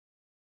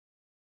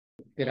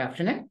Good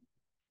afternoon.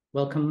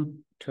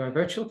 Welcome to our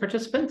virtual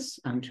participants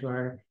and to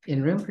our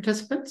in-room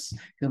participants,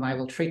 whom I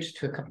will treat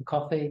to a cup of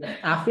coffee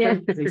after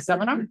the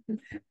seminar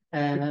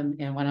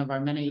in one of our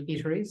many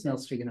eateries in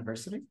Ulster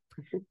University.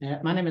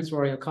 My name is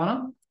Rory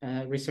O'Connell,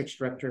 Research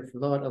Director for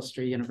Law at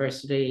Ulster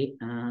University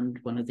and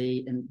one of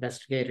the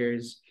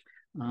investigators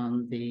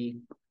on the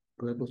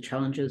Global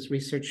Challenges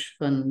Research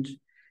Fund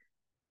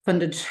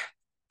funded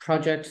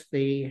project,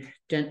 the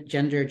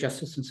Gender,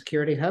 Justice and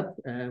Security Hub,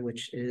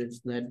 which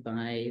is led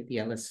by the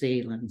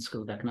LSE, London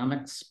School of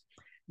Economics.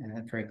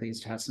 Very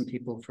pleased to have some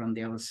people from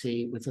the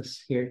LSE with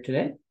us here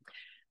today.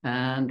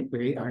 And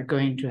we are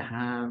going to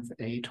have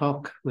a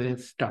talk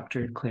with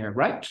Dr. Claire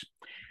Wright.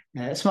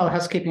 A small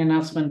housekeeping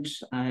announcement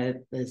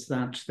is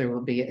that there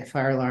will be a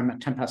fire alarm at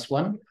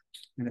 1:10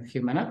 in a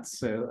few minutes,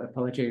 so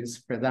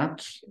apologies for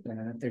that.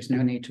 There's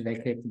no need to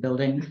vacate the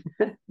building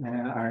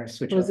or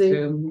switch off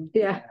Zoom.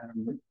 Yeah.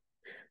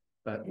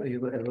 But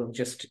it will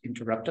just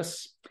interrupt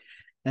us.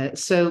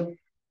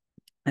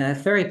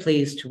 Very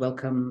pleased to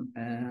welcome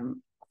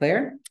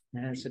Claire.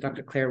 So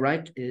Dr. Claire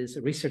Wright is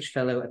a research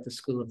fellow at the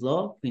School of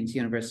Law, Queen's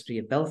University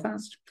of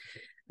Belfast,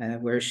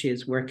 where she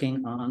is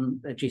working on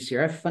a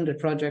GCRF-funded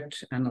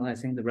project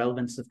analysing the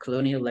relevance of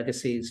colonial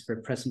legacies for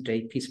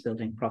present-day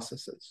peace-building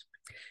processes.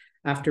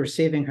 After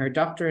receiving her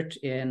doctorate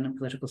in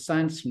political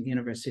science from the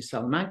University of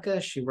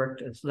Salamanca, she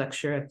worked as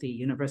lecturer at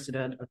the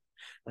Universidad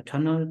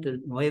Autónoma de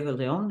Nuevo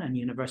León and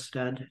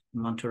Universidad de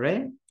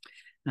Monterrey,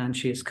 and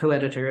she is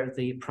co-editor of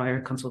the Prior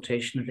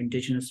Consultation of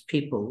Indigenous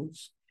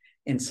Peoples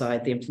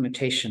Inside the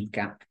Implementation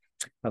Gap,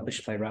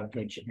 published by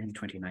Routledge in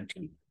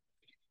 2019.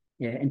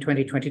 In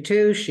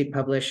 2022, she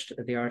published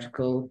the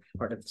article,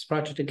 part of this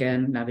project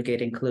again,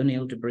 Navigating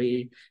Colonial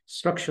Debris,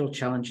 Structural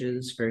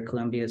Challenges for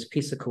Colombia's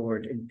Peace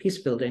Accord in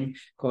Peacebuilding,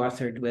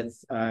 co-authored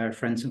with our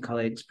friends and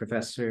colleagues,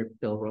 Professor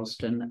Bill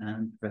Ralston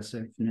and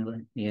Professor Vanilla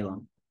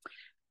Nielon.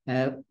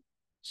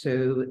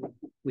 So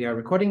we are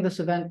recording this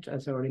event,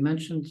 as I already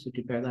mentioned, so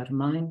do bear that in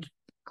mind.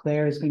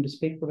 Claire is going to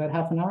speak for about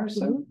half an hour or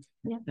so,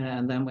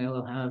 and then we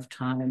will have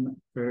time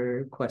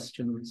for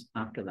questions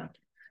after that.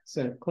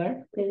 So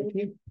Claire, thank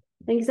you.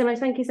 Thank you so much.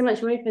 Thank you so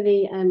much, Roy, for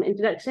the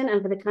introduction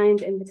and for the kind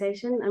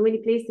invitation. I'm really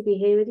pleased to be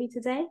here with you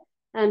today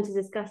to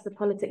discuss the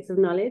politics of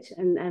knowledge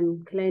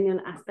and colonial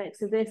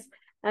aspects of this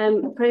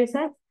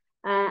process.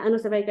 And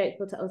also very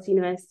grateful to Ulster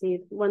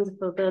University,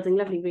 wonderful building,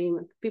 lovely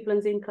room. People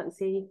on Zoom can't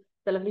see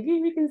the lovely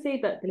view we can see,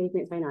 but believe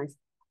me, it's very nice.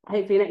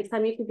 Hopefully next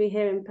time you can be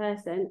here in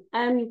person.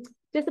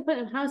 Just a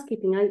point of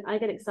housekeeping, I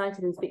get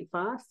excited and speak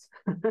fast,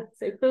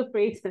 so feel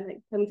free to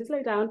tell me to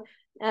slow down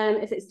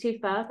if it's too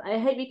fast. I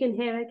hope you can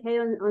hear okay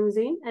on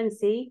Zoom and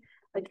see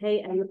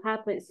okay, and the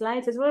PowerPoint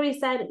slides. As Rory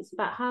said, it's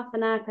about half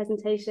an hour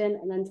presentation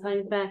and then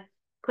time for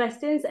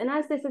questions. And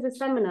as this is a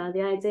seminar,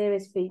 the idea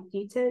is for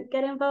you to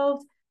get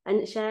involved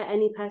and share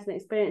any personal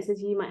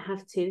experiences you might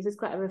have too. This is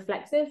quite a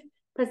reflexive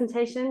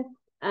presentation.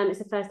 It's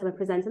the first time I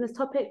present on this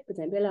topic, but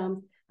don't be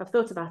alarmed. I've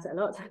thought about it a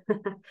lot,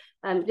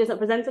 just not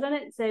presented on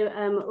it. So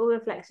all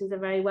reflections are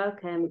very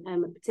welcome,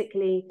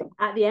 particularly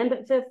at the end,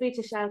 but feel free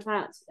to shout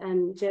out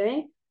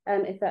during,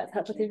 if that's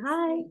helpful to you.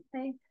 Hi,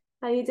 hey,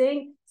 how are you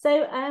doing?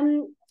 So,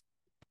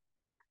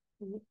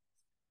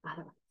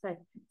 so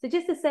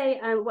just to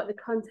say what the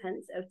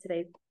contents of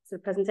today's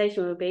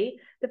presentation will be.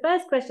 The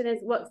first question is,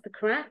 what's the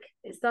crack?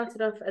 It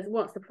started off as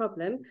what's the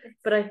problem,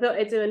 but I thought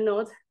I'd do a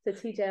nod to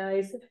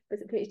TJI's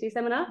PhD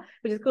seminar,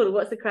 which is called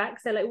What's the Crack?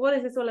 So like, what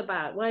is this all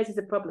about? Why is this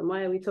a problem?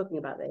 Why are we talking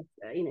about this?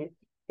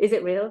 Is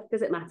it real?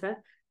 Does it matter?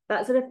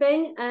 That sort of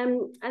thing.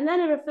 And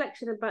then a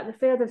reflection about the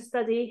field of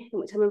study in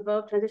which I'm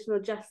involved, transitional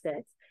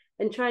justice,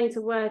 and trying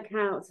to work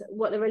out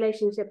what the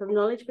relationship of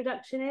knowledge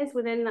production is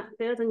within that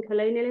field and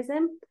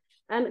colonialism.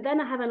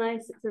 Then I have a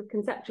nice sort of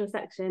conceptual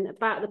section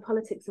about the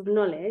politics of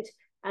knowledge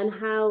and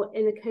how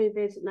in the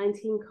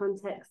COVID-19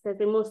 context, there's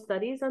been more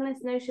studies on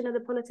this notion of the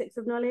politics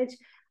of knowledge.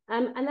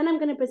 And then I'm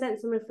going to present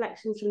some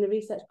reflections from the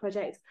research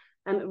project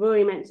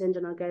Rory mentioned,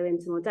 and I'll go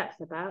into more depth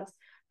about,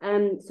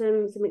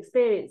 some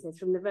experiences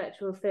from the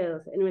virtual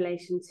field in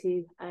relation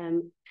to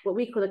what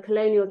we call the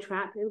colonial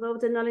trap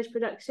involved in knowledge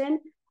production.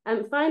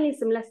 Finally,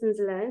 some lessons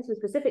learned, some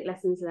specific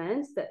lessons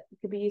learned that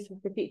could be useful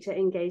for future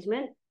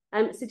engagement.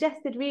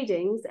 Suggested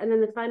readings, and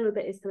then the final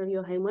bit is kind of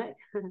your homework,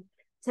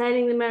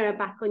 turning the mirror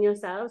back on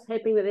yourselves,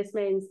 hoping that this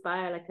may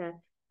inspire like a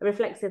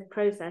reflexive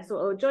process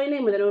or join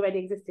in with an already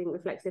existing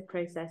reflexive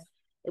process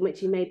in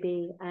which you may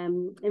be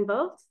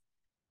involved.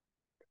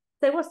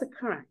 So what's the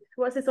crack?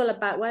 What's this all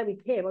about? Why are we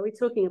here? Why are we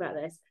talking about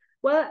this?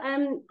 Well,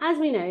 as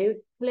we know,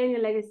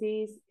 colonial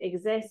legacies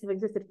have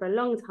existed for a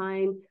long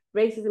time.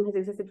 Racism has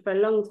existed for a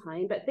long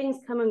time, but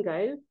things come and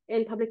go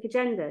in public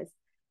agendas.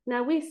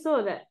 Now, we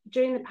saw that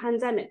during the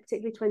pandemic,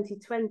 particularly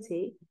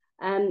 2020,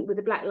 with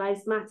the Black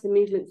Lives Matter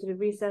movement sort of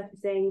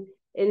resurfacing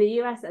in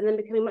the US and then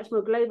becoming much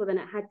more global than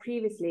it had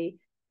previously,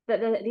 that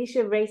the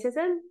issue of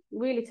racism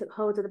really took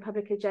hold of the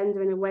public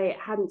agenda in a way it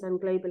hadn't done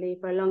globally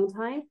for a long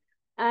time.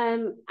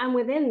 And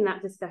within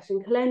that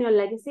discussion, colonial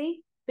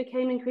legacy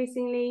became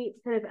increasingly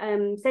kind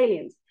of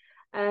salient.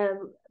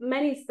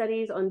 Many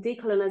studies on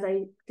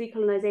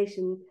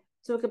decolonization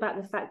talk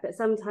about the fact that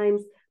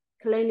sometimes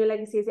colonial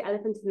legacy is the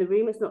elephant in the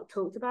room. It's not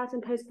talked about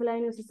in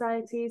post-colonial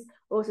societies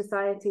or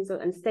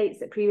and states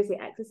that previously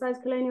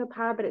exercised colonial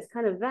power, but it's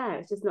kind of there.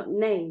 It's just not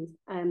named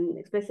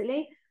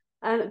explicitly.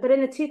 But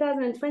in the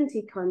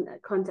 2020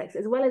 context,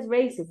 as well as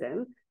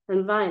racism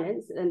and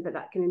violence, but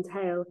that can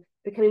entail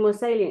becoming more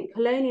salient,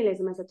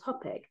 colonialism as a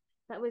topic.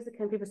 That was the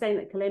kind of people saying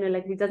that colonial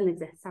legacy doesn't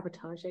exist,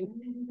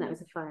 sabotaging. That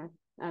was a fire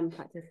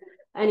practice.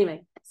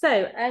 Anyway, so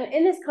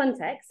in this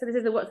context, so this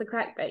is the what's the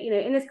crack bit,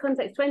 in this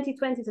context,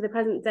 2020 to the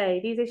present day,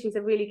 these issues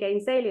have really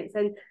gained salience.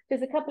 And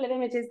there's a couple of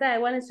images there.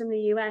 One is from the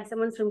US and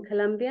one's from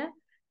Colombia.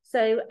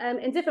 So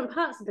in different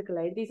parts of the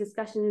globe, these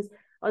discussions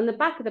on the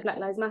back of the Black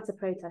Lives Matter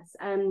protests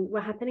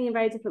were happening in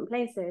very different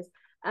places.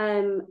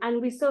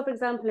 And we saw, for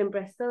example, in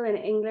Bristol, in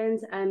England,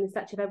 the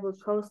statue of Edward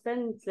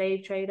Colston,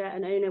 slave trader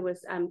and owner,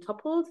 was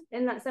toppled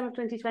in that summer of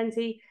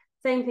 2020.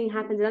 Same thing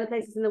happened in other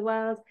places in the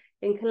world.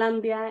 In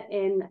Colombia,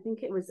 I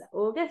think it was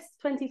August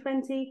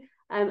 2020,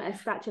 a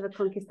statue of a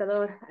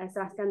conquistador,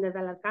 Sebastián de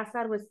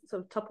Belalcázar, was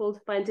sort of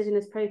toppled by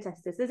indigenous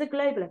protesters. There's a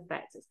global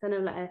effect. It's kind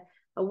of like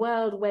a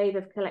world wave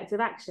of collective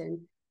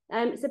action.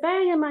 So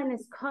bearing in mind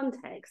this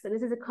context, and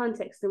this is a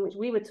context in which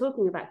we were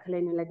talking about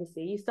colonial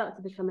legacy, you start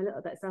to become a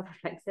little bit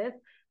self-reflexive.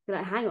 You're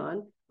like, hang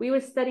on, we were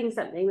studying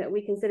something that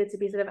we consider to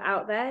be sort of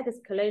out there, this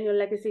colonial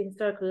legacy,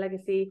 historical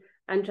legacy,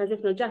 and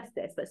transitional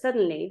justice. But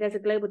suddenly there's a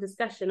global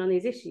discussion on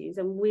these issues,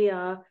 and we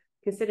are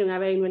considering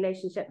our own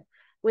relationship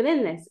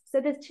within this. So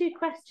there's two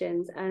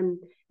questions in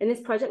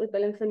this project with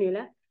Willem van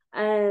Ulle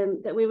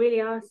that we're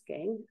really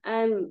asking,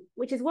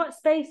 which is what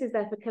space is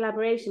there for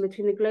collaboration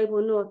between the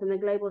global north and the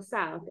global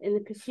south in the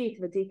pursuit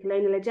of a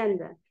decolonial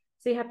agenda?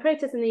 So you have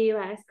protests in the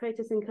US,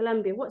 protests in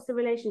Colombia. What's the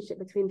relationship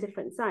between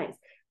different sites,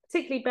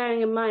 particularly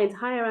bearing in mind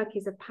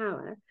hierarchies of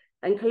power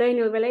and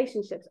colonial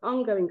relationships,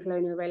 ongoing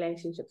colonial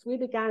relationships? We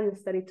began the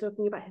study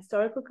talking about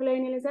historical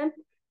colonialism,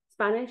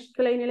 Spanish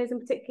colonialism,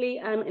 particularly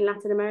in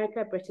Latin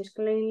America, British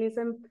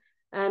colonialism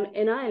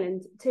in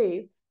Ireland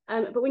too.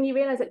 But when you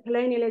realize that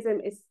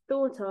colonialism is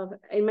thought of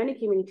in many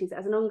communities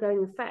as an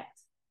ongoing effect,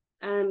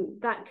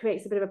 that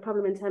creates a bit of a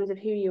problem in terms of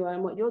who you are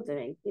and what you're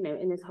doing,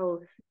 in this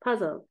whole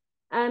puzzle.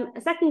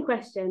 A second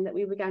question that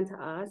we began to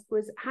ask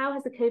was, how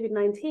has the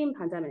COVID-19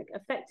 pandemic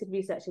affected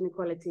research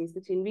inequalities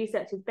between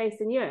researchers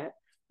based in Europe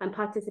and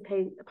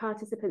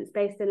participants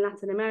based in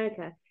Latin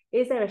America?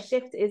 Is there a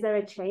shift? Is there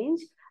a change?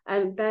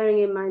 Bearing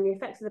in mind the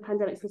effects of the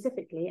pandemic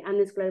specifically and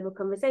this global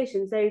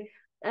conversation. So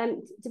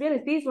to be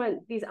honest,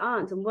 these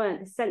aren't and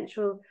weren't the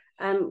central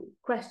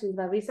questions of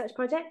our research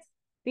project.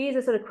 These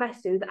are sort of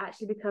questions that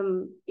actually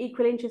become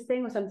equally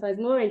interesting or sometimes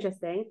more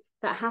interesting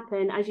that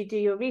happen as you do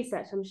your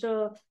research. I'm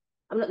sure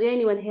I'm not the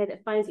only one here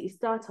that finds that you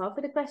start off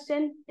with a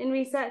question in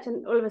research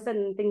and all of a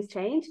sudden things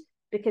change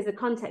because the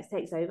context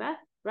takes over,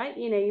 right?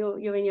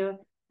 You're in your,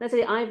 let's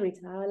say, ivory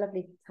tower,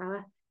 lovely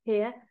tower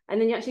here, and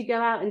then you actually go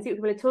out and see what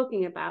people are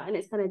talking about and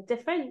it's kind of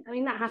different. I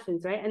mean, that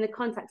happens, right? And the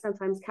context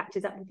sometimes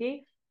catches up with you.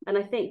 And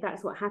I think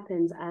that's what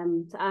happened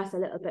to us a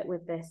little bit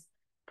with this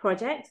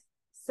project.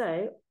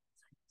 So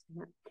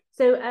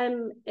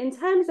in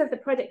terms of the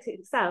project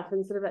itself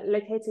and sort of like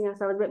locating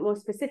ourselves a bit more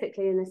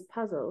specifically in this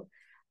puzzle,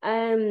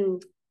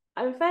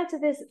 I refer to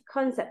this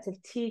concept of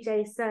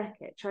TJ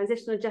circuit,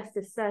 Transitional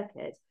Justice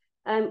Circuit,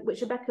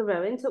 which Rebecca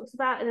Rowan talks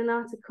about in an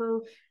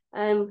article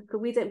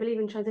called We Don't Believe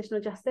in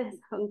Transitional Justice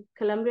on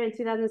Colombia in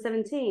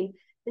 2017.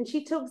 And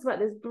she talks about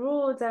this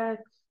broader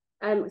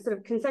sort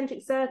of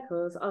concentric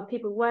circles of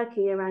people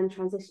working around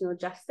transitional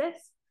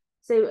justice.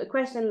 So a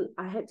question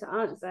I hope to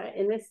answer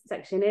in this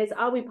section is,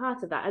 are we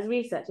part of that? As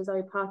researchers, are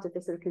we part of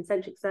this sort of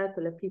concentric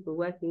circle of people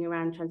working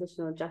around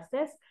transitional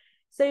justice?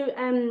 So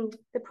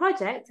the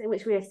project in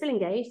which we are still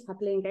engaged,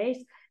 happily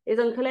engaged, is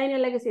on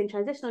colonial legacy and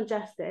transitional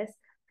justice,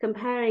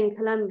 comparing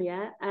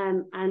Colombia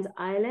and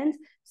Ireland.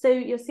 So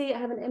you'll see I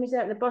have an image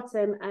there at the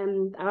bottom,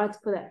 our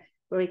article that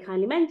Rory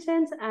kindly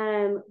mentioned,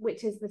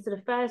 which is the sort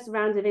of first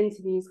round of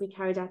interviews we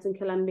carried out in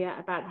Colombia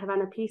about the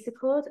Havana Peace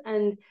Accord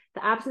and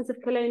the absence of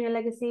colonial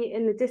legacy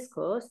in the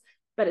discourse,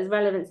 but its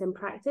relevance in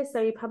practice.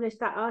 So we published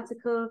that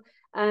article,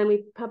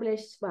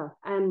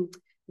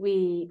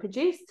 we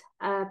produced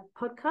a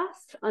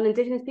podcast on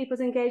Indigenous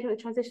people's engagement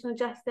with transitional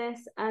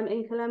justice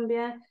in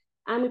Colombia,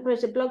 and we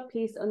published a blog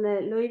piece on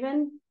the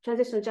Leuven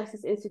Transitional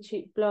Justice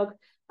Institute blog.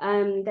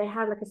 They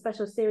have like a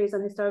special series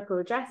on historical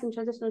redress and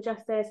transitional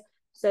justice.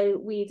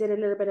 So we did a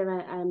little bit of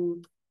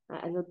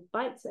a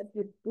bite of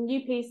the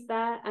new piece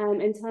there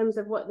in terms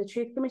of what the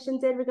Truth Commission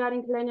did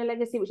regarding colonial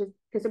legacy, which is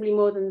considerably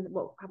more than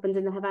what happened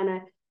in the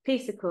Havana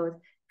Peace Accord.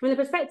 From the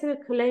perspective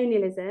of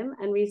colonialism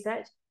and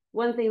research,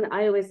 one thing that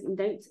I always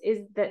note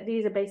is that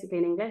these are basically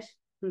in English,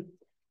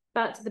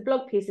 but the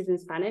blog piece is in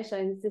Spanish. I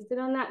insisted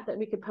on that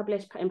we could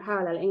publish in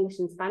parallel English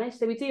and Spanish.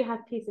 So we do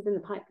have pieces in the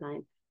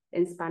pipeline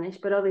in Spanish,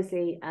 but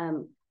obviously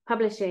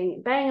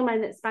publishing, bearing in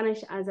mind that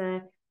Spanish as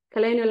a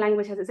colonial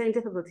language has its own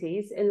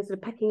difficulties in the sort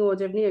of pecking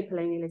order of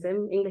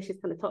neocolonialism. English is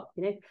kind of top,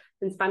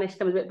 and Spanish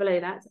comes a bit below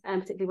that,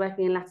 particularly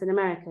working in Latin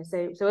America.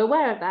 So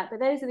aware of that, but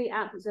those are the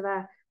outputs of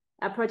our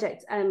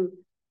project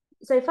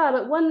so far.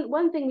 But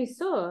one thing we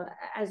saw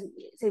as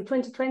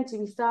 2020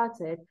 we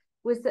started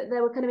was that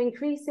there were kind of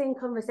increasing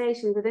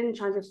conversations within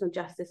transitional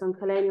justice on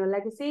colonial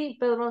legacy.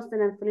 Bill Ralston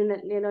and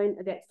Philina Leonoin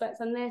are the experts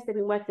on this. They've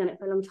been working on it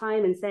for a long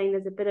time and saying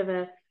there's a bit of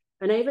an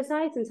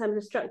oversight in terms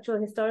of structural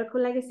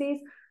historical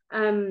legacies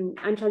and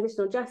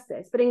transitional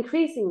justice. But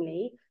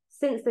increasingly,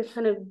 since this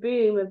kind of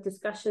boom of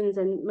discussions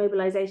and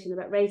mobilization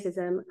about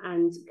racism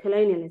and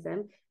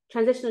colonialism,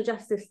 transitional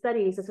justice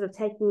studies are sort of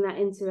taking that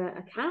into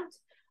account.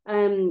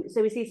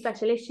 So we see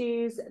special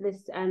issues.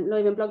 This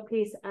Leuven blog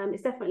piece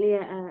is definitely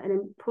an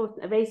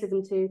important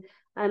racism to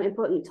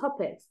important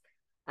topics.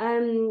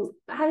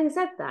 Having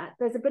said that,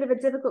 there's a bit of a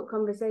difficult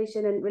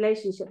conversation and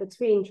relationship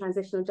between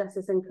transitional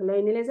justice and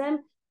colonialism.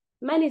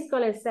 Many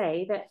scholars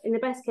say that in the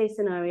best case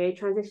scenario,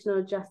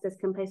 transitional justice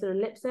can pay sort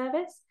of lip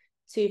service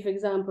to, for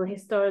example,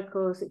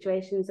 historical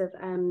situations of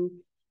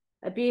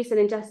abuse and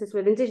injustice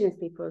with Indigenous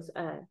peoples,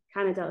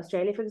 Canada,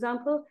 Australia, for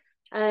example.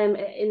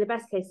 In the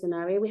best case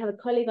scenario, we have a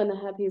colleague on the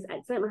Hub who's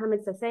excellent,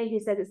 Mohammed Saseh, who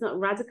says it's not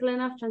radical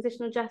enough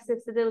transitional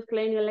justice to deal with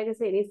colonial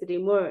legacy. It needs to do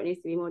more. It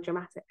needs to be more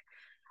dramatic.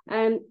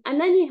 And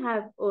then you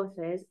have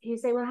authors who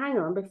say, well, hang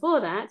on,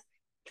 before that,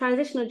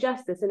 transitional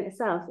justice in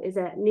itself is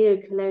a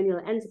neo-colonial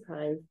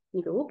enterprise.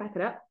 You go, oh, back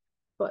it up.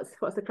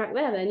 What's the crack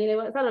there then? You know,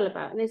 what's that all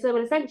about? And they say,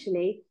 well,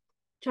 essentially,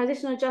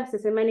 transitional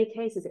justice in many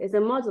cases is a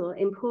model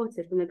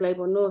imported from the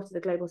global north to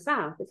the global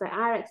south. It's like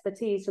our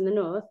expertise from the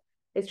north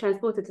is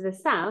transported to the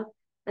south.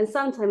 And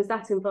sometimes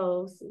that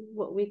involves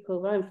what we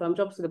call, where I'm from,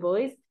 jobs for the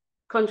boys,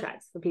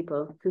 contracts for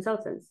people,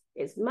 consultants.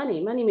 It's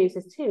money moves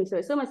us too. So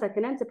it's almost like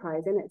an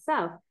enterprise in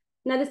itself.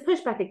 Now, there's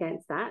pushback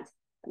against that.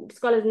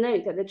 Scholars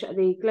note that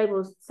the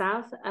global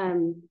south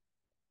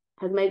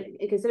has made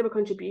considerable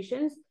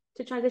contributions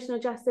to transitional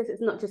justice.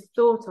 It's not just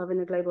thought of in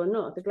the global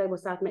north. The global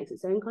south makes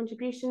its own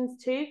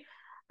contributions too.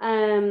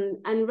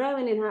 And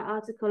Rowan, in her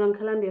article on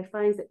Colombia,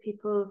 finds that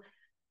people,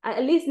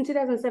 at least in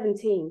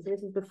 2017, so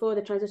this is before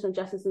the transitional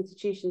justice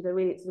institutions are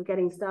really sort of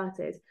getting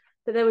started,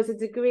 that there was a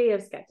degree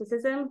of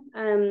skepticism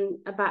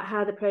about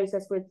how the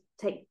process would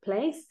take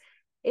place.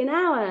 In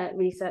our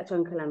research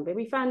on Colombia,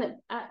 we found that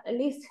at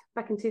least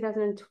back in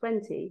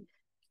 2020,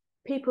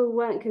 people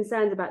weren't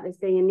concerned about this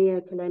being a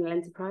neo-colonial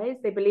enterprise.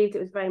 They believed it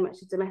was very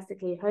much a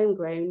domestically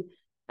homegrown,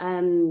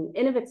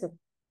 innovative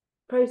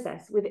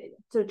process with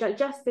sort of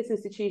justice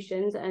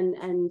institutions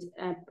and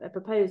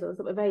proposals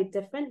that were very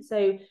different.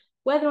 So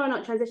whether or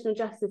not transitional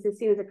justice is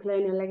seen as a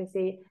colonial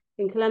legacy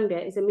in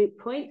Colombia is a moot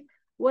point.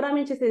 What I'm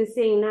interested in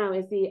seeing now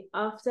is the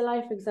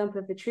afterlife, for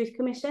example, of the Truth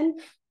Commission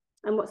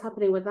and what's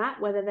happening with that,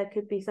 whether there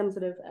could be some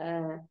sort of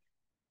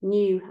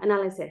new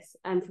analysis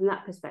from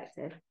that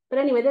perspective. But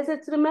anyway, there's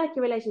a sort of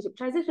murky relationship.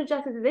 Transitional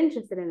justice is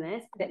interested in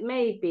this, but it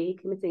may be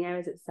committing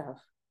errors itself,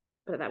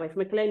 put it that way,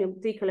 from a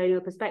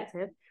decolonial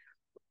perspective.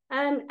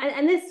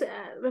 And this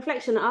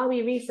reflection, are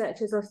we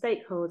researchers or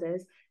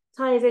stakeholders,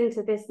 ties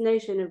into this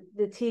notion of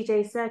the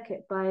TJ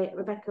circuit by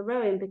Rebecca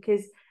Rowan,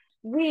 because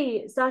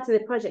we, starting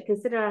the project,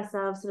 consider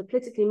ourselves sort of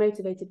politically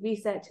motivated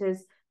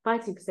researchers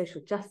fighting for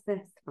social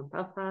justice from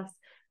Belfast.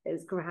 It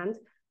was grand.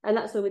 And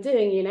that's what we're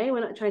doing, you know,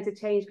 we're not trying to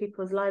change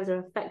people's lives or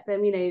affect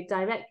them, you know,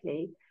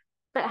 directly.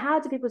 But how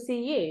do people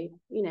see you?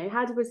 You know,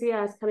 how do people see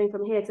us coming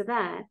from here to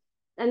there?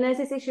 And there's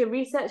this issue of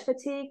research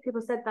fatigue.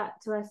 People said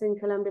that to us in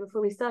Colombia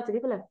before we started.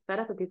 People are fed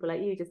up with people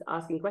like you just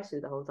asking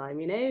questions the whole time,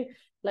 you know?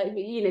 Like,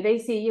 you know, they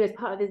see you as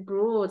part of this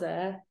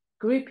broader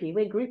groupie.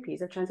 We're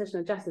groupies of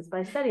transitional justice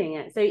by studying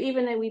it. So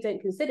even though we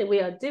don't consider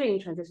we are doing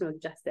transitional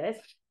justice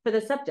for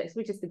the subjects,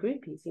 we're just the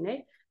groupies, you know?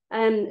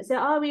 So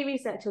are we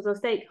researchers or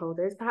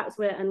stakeholders? Perhaps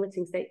we're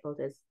unwitting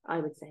stakeholders, I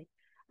would say.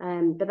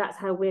 But that's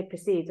how we're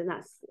perceived, and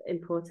that's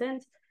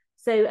important.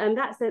 So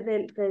that's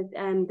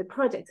the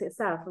project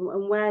itself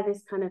and where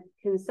this kind of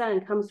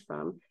concern comes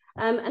from.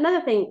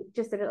 Another thing,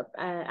 just a little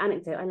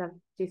anecdote, I love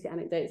juicy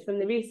anecdotes from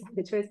the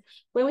research, was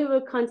when we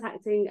were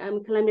contacting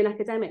Colombian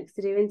academics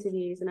to do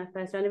interviews in our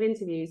first round of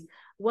interviews,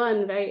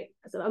 one very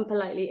sort of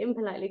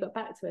impolitely got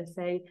back to us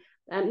saying,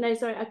 no,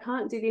 sorry, I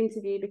can't do the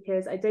interview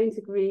because I don't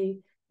agree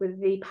with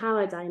the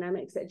power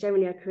dynamics that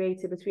generally are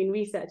created between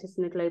researchers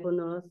in the global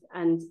north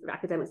and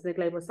academics in the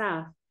global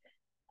south.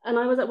 And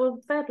I was like, well,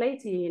 fair play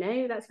to you, you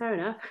know, that's fair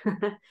enough.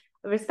 I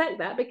respect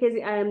that, because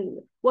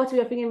what are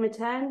we offering in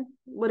return?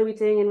 What are we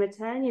doing in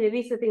return? You know,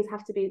 these sort of things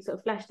have to be sort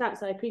of fleshed out.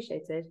 So I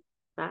appreciated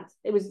that.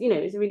 It was, you know,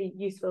 it was a really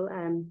useful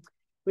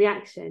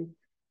reaction.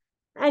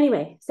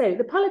 Anyway, so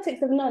the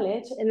politics of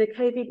knowledge in the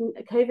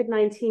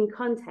COVID-19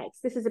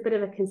 context, this is a bit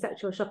of a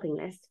conceptual shopping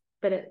list,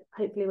 but it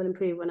hopefully will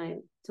improve when I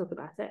talk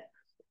about it.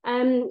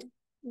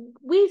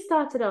 We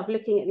started off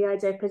looking at the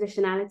idea of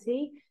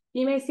positionality.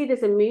 You may see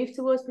there's a move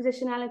towards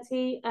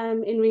positionality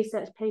in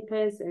research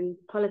papers in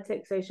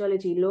politics,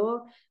 sociology, law,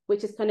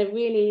 which is kind of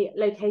really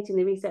locating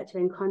the researcher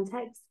in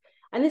context.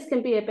 And this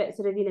can be a bit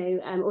sort of, you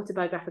know,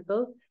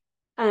 autobiographical.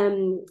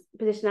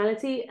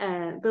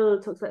 Positionality, Bill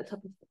talks about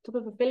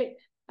topophilic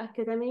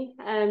academy.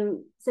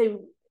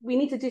 So we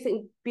need to do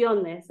something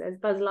beyond this, as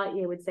Buzz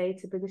Lightyear would say,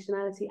 to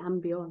positionality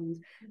and beyond.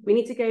 We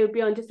need to go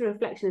beyond just a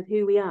reflection of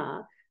who we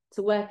are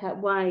to work out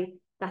why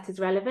that is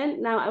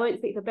relevant. Now, I won't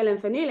speak for Bill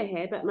and Fanula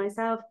here, but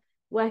myself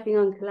working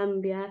on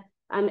Colombia,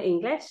 I'm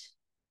English.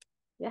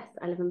 Yes,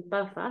 I live in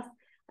Belfast.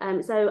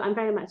 So I'm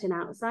very much an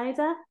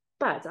outsider,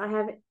 but I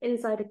have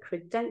insider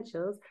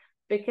credentials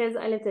because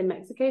I lived in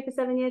Mexico for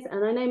 7 years,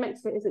 and I know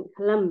Mexico isn't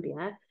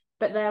Colombia,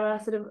 but there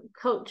are sort of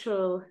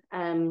cultural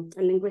and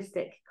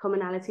linguistic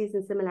commonalities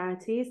and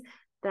similarities.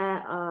 There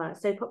are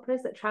soap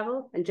operas that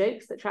travel and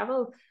jokes that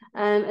travel,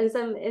 and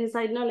some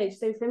inside knowledge.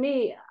 So for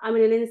me, I'm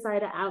in an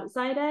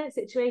insider-outsider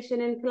situation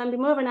in Colombia,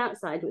 more of an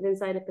outside with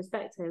insider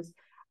perspectives.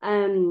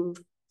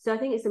 So I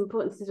think it's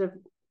important to sort of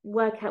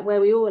work out where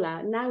we all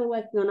are. Now we're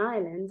working on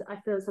Ireland, I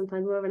feel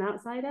sometimes more of an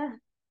outsider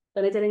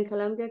than I did in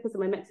Colombia because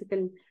of my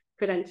Mexican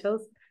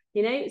credentials,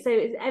 you know. So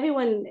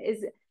everyone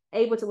is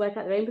able to work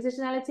out their own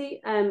positionality,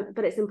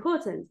 but it's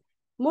important.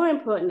 More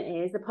important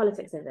is the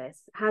politics of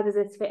this. How does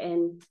this fit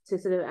in to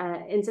sort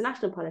of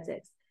international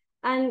politics?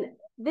 And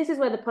this is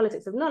where the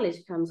politics of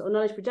knowledge comes, or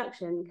knowledge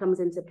production comes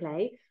into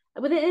play.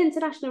 Within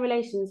international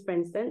relations, for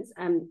instance,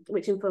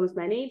 which informs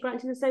many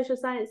branches of social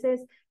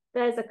sciences,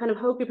 there's a kind of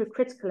whole group of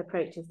critical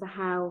approaches to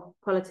how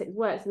politics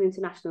works in the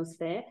international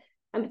sphere,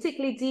 and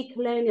particularly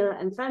decolonial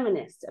and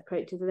feminist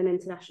approaches within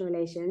international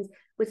relations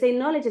would say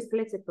knowledge is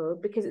political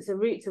because it's a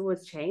route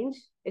towards change.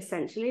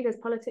 Essentially, there's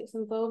politics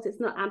involved. It's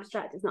not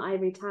abstract, it's not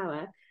ivory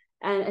tower.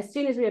 And as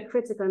soon as we are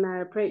critical in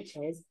our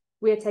approaches,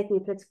 we are taking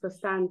a political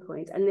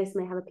standpoint, and this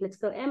may have a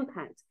political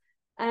impact.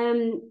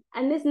 And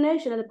this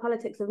notion of the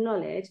politics of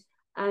knowledge,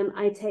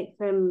 I take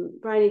from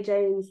Bryony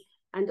Jones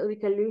and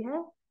Ulrika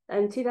Luhe.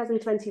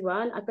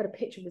 2021, I've got a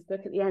picture of this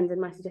book at the end in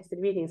my suggested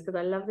readings because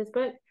I love this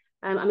book.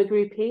 I'm a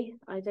groupie.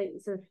 I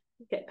don't sort of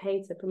get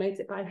paid to promote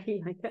it, but I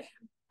really like it.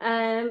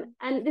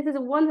 And this is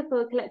a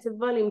wonderful collective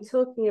volume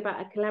talking about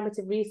a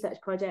collaborative research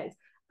project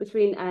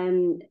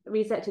between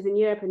researchers in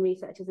Europe and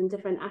researchers in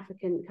different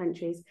African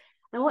countries.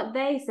 And what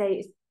they say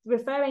is,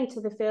 referring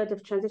to the field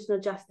of transitional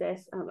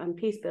justice and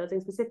peace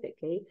building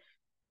specifically,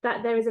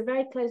 that there is a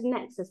very close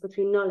nexus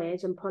between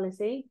knowledge and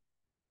policy.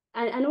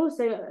 And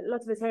also, a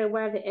lot of us are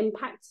aware of the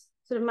impact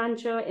sort of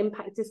mantra,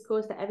 impact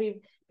discourse, that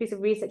every piece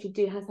of research you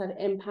do has to have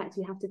impact.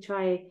 You have to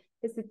try,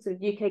 it's the sort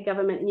of UK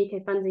government and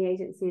UK funding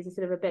agencies are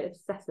sort of a bit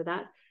obsessed with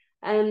that.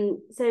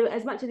 So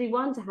as much as we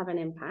want to have an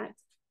impact,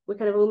 we're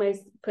kind of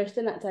almost pushed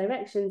in that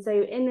direction. So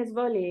in this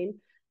volume,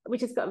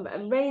 which has got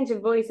a range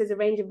of voices, a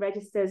range of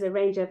registers, a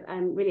range of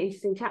really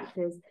interesting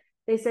chapters,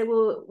 they say,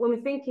 well, when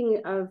we're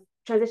thinking of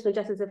transitional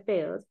justice as a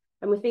field,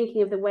 and we're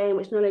thinking of the way in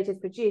which knowledge is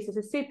produced, this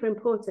is super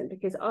important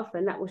because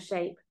often that will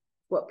shape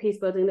what peace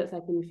building looks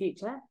like in the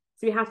future.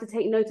 So we have to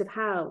take note of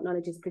how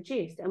knowledge is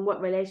produced and what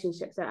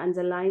relationships are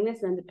underlying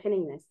this and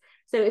underpinning this.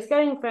 So it's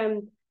going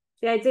from,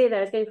 the idea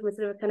there is going from a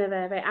sort of kind of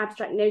a very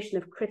abstract notion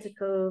of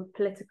critical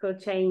political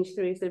change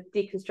through sort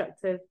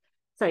of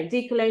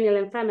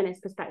decolonial and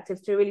feminist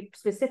perspectives to a really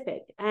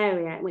specific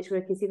area in which we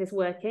can see this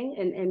working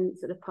in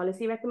sort of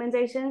policy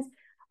recommendations.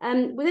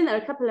 Within there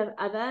are a couple of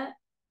other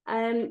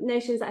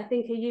notions that I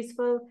think are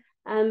useful.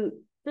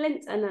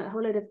 Flint and a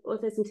whole load of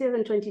authors in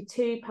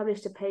 2022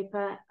 published a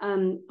paper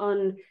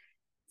on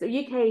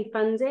UK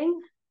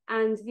funding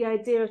and the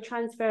idea of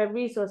transfer of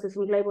resources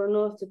from global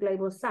north to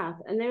global south.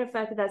 And they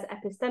refer to that as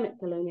epistemic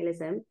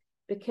colonialism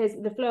because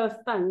the flow of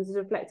funds is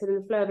reflected in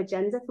the flow of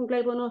agenda from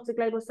global north to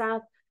global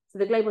south. So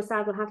the global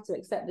south will have to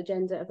accept the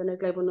agenda of the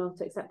global north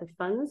to accept the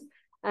funds.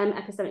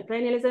 Epistemic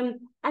colonialism,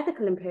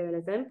 ethical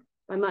imperialism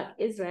by Mark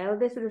Israel.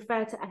 This would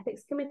refer to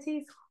ethics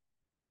committees.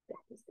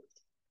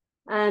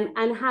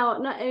 And how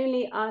not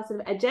only are sort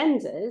of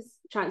agendas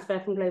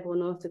transferred from global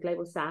north to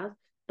global south,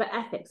 but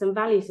ethics and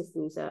value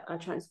systems are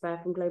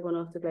transferred from global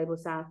north to global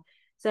south.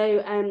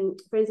 So,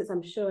 for instance,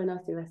 I'm sure in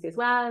Austin University as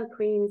well,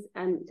 Queen's,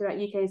 throughout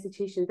UK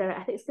institutions, there are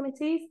ethics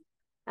committees,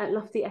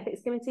 lofty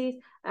ethics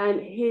committees,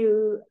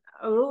 who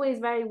are always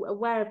very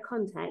aware of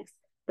context,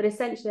 but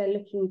essentially are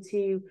looking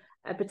to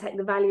protect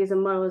the values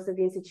and morals of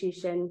the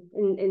institution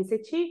in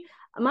situ.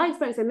 My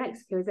experience in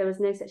Mexico is there was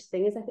no such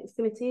thing as ethics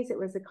committees. It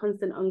was a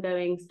constant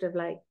ongoing sort of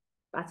like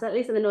battle, at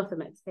least in the north of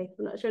Mexico.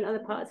 I'm not sure in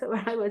other parts of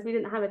where I was, we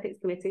didn't have ethics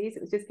committees.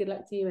 It was just good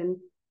luck to you and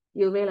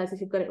you'll realise if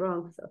you've got it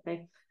wrong, sort of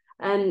thing.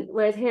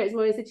 Whereas here it's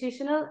more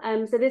institutional.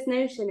 So this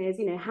notion is,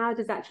 you know, how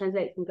does that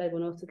translate from global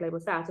north to global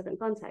south, different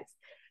contexts?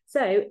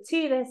 So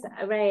to this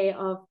array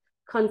of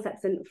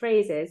concepts and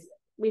phrases,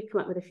 we've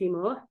come up with a few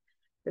more,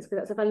 just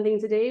because that's a fun thing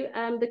to do.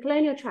 The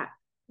colonial trap.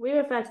 We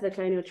refer to the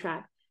colonial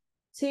trap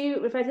to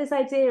refer to this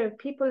idea of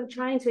people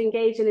trying to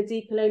engage in a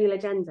decolonial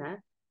agenda,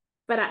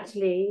 but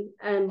actually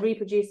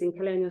reproducing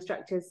colonial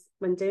structures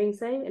when doing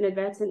so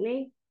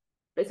inadvertently.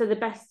 But so the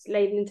best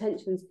laid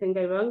intentions can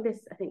go wrong.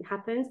 This, I think,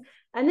 happens.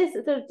 And this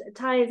sort of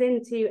ties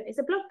into, it's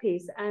a blog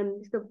piece,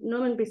 it's called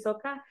Norman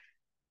Bisoka.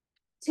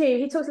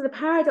 He talks of the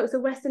paradox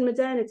of Western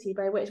modernity,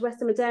 by which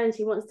Western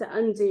modernity wants to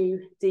undo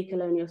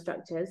decolonial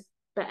structures,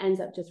 but ends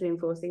up just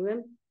reinforcing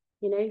them.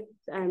 You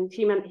know,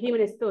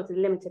 humanist thought is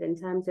limited in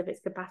terms of its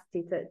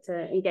capacity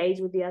to engage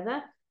with the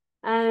other.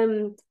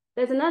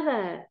 There's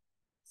another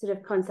sort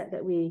of concept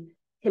that we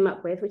came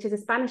up with, which is a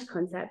Spanish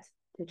concept,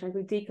 to try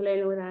to be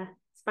decolonial with our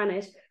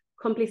Spanish,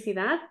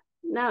 complicidad.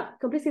 Now,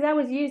 complicidad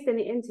was used in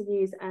the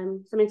interviews,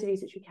 some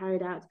interviews which we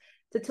carried out,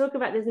 to talk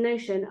about this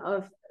notion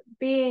of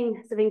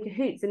being sort of in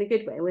cahoots in a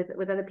good way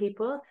with other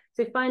people.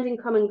 So finding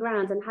common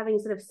ground and having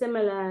sort of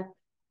similar,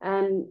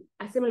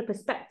 a similar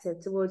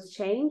perspective towards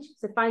change.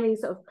 So finding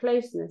sort of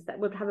closeness that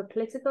would have a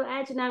political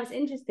edge. And now it's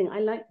interesting. I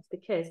like this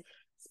because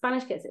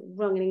Spanish gets it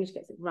wrong and English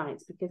gets it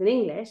right. Because in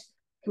English,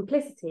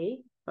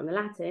 complicity from the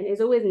Latin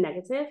is always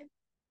negative.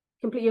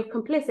 You're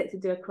complicit to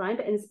do a crime,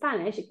 but in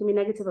Spanish, it can be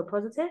negative or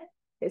positive.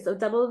 It's sort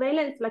of double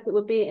valence, like it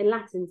would be in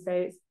Latin, so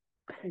it's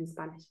better in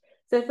Spanish.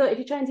 So I thought if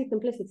you try and do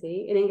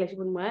complicity in English, it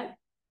wouldn't work,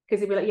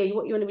 because it'd be like, yeah,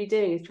 what you want to be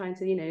doing is trying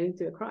to, you know,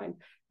 do a crime.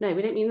 No,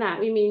 we don't mean that.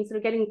 We mean sort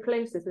of getting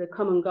closer to the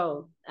common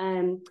goal.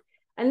 And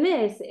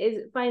this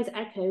finds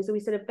echoes, so we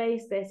sort of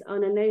base this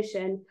on a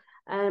notion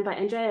by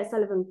Andrea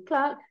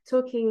Sullivan-Clark,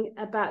 talking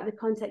about the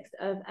context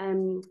of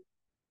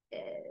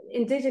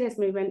indigenous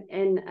movement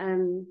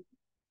in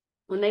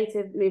or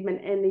native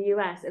movement in the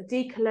US of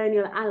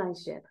decolonial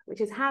allyship, which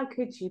is how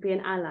could you be an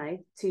ally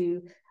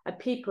to a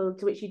people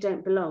to which you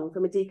don't belong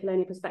from a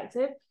decolonial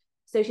perspective.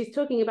 So she's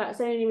talking about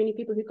so many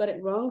people who got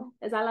it wrong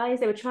as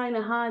allies. They were trying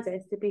their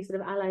hardest to be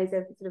sort of allies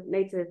of sort of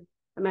Native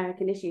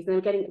American issues, and they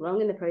were getting it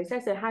wrong in the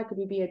process. So how could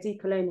we be a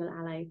decolonial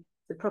ally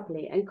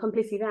properly? And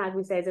complicidad,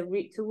 we say, is a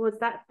route towards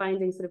that,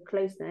 finding sort of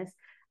closeness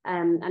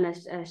and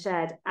a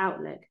shared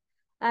outlook.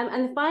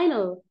 And the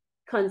final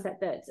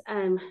concept that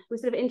we're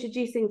sort of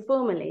introducing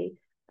formally,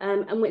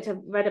 and which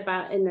I've read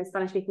about in the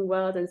Spanish-speaking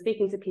world and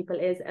speaking to people,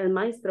 is el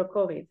maestro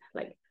COVID.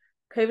 Like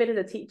COVID as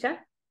a teacher.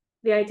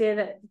 The idea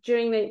that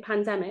during the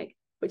pandemic,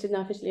 which is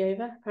now officially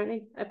over,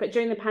 apparently, but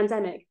during the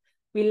pandemic,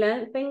 we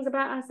learned things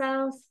about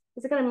ourselves.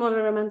 It's a kind of more of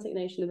a romantic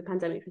notion of the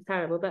pandemic, was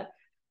terrible, but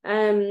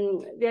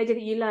the idea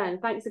that you learn,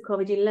 thanks to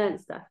COVID, you learn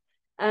stuff.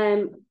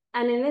 And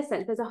in this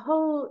sense, there's a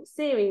whole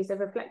series of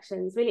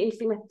reflections, really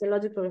interesting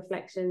methodological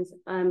reflections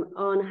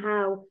on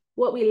how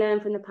what we learn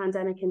from the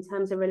pandemic in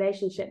terms of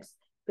relationships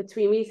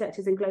between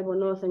researchers in global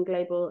north and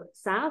global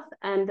south,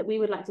 and that we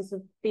would like to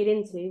sort of feed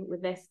into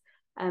with this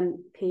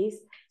piece.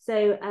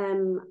 So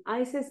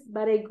Isis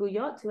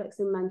Barre-Guyot, who works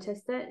in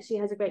Manchester, she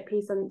has a great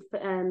piece on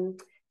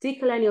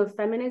decolonial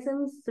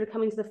feminisms sort of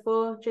coming to the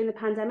fore during the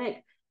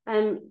pandemic.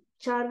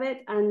 Charvet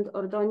and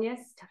Ordóñez,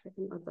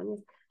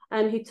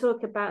 who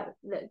talk about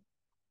that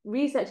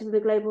researchers in the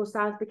global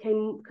south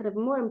became kind of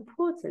more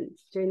important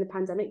during the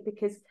pandemic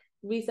because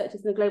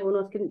researchers in the global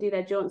north couldn't do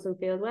their Johnson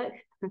fieldwork,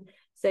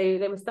 so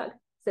they were stuck.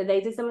 So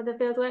they did some of the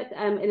fieldwork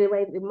in a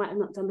way that they might have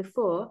not done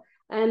before.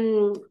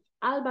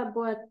 Alba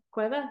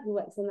Boa-Cueva, who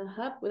works in the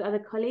Hub with other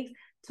colleagues,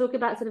 talk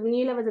about sort of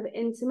new levels of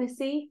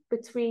intimacy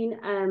between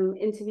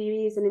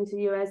interviewees and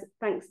interviewers,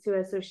 thanks to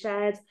a sort of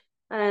shared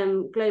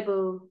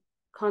global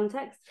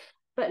context.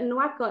 But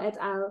Nwako et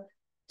al.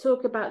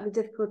 Talk about the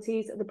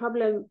difficulties, the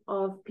problem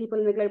of people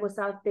in the global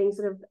south being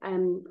sort of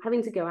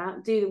having to go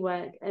out, do the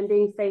work, and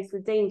being faced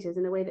with dangers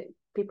in a way that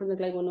people in the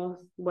global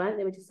north weren't.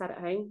 They were just sat at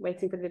home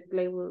waiting for the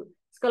global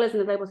scholars in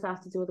the global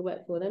south to do all the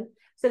work for them.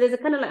 So there's a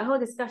kind of like a whole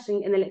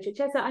discussion in the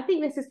literature. So I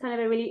think this is kind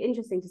of a really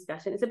interesting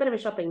discussion. It's a bit of a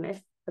shopping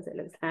list as it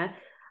looks there,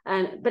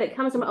 but it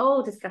comes from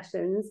old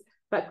discussions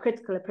about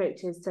critical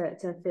approaches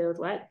to field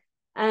work.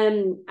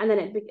 And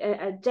then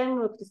a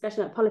general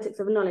discussion about politics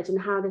of knowledge and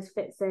how this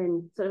fits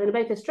in sort of in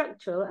both a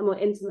structural and more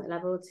intimate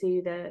level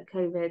to the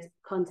COVID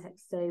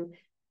context. So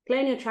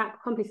Colonial Trap,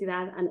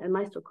 Complicidad, and El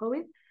Maestro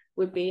COVID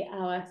would be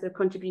our sort of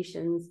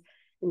contributions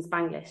in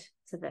Spanglish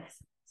to this.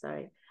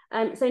 Sorry.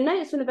 So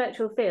notes from the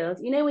virtual field.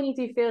 You know, when you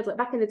do field work,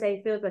 back in the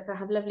day, field work, I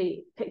have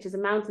lovely pictures of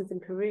mountains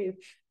in Peru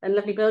and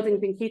lovely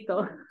buildings in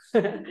Quito.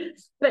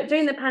 But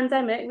during the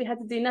pandemic, we had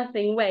to do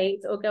nothing,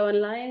 wait, or go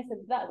online. So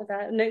that was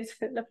our notes,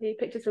 lovely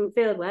pictures from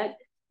field work.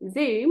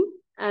 Zoom,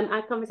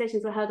 our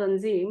conversations were held on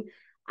Zoom,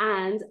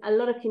 and a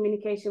lot of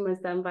communication was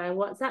done via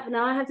WhatsApp.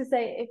 Now, I have to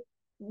say, if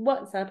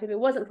it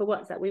wasn't for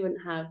WhatsApp, we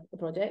wouldn't have a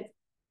project.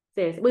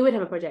 Seriously, we would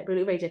have a project, but it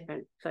would be very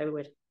different. So we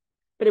would.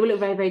 But it would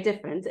look very, very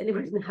different, and it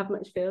wouldn't have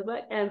much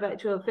fieldwork and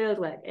virtual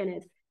fieldwork in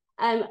it.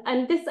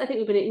 And this, I think,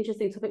 would be an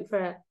interesting topic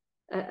for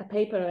a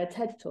paper or a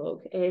TED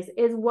talk, is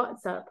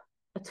WhatsApp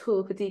a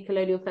tool for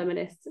decolonial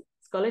feminist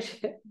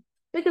scholarship?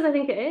 Because I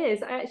think it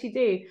is, I actually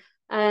do.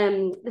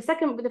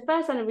 The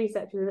first round of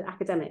research was with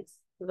academics,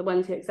 the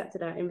ones who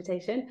accepted our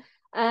invitation.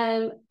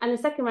 And the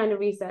second round of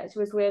research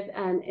was with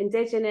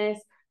Indigenous,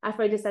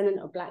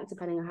 Afro-descendant, or Black,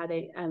 depending on how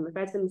they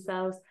refer to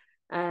themselves,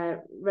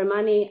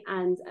 Romani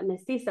and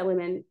Mestiza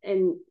women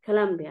in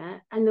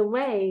Colombia, and the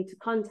way to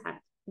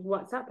contact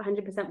WhatsApp,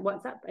 100%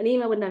 WhatsApp. An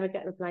email would never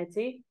get replied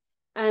to.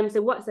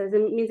 So WhatsApp is a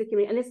music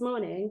community. And this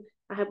morning,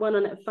 I had one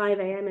on at 5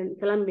 a.m. in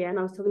Colombia, and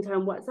I was talking to her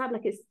on WhatsApp.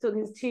 Like it's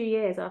 2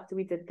 years after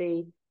we did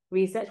the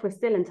research. We're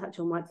still in touch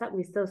on WhatsApp.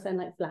 We still send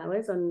like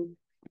flowers on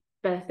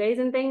birthdays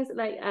and things.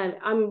 Like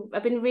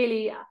I've been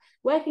really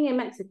working in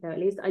Mexico. At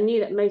least I knew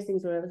that most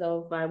things were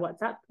resolved via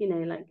WhatsApp. You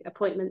know, like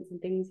appointments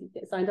and things, you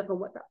get signed up on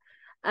WhatsApp.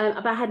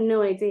 But I had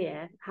no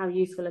idea how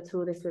useful a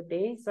tool this would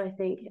be. So I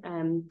think,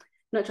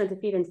 not trying to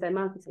feed into their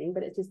marketing,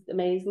 but it just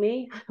amazed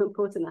me how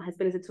important that has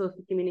been as a tool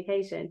for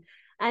communication.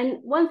 And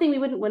one thing we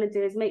wouldn't want to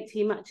do is make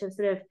too much of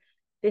sort of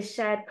this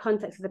shared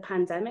context of the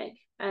pandemic,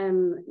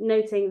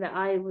 noting that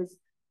I was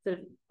sort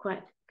of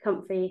quite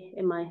comfy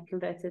in my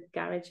converted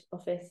garage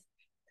office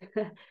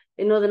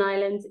in Northern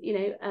Ireland, you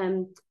know,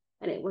 and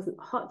it wasn't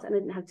hot and I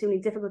didn't have too many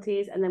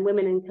difficulties. And then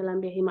women in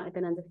Colombia who might have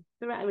been under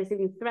threat,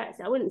 receiving threats.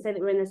 I wouldn't say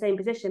that we're in the same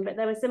position, but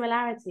there were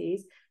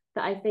similarities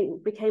that I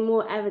think became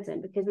more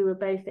evident because we were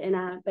both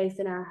based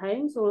in our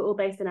homes, or all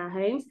based in our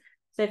homes.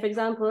 So, for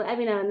example,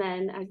 every now and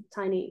then, as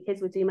tiny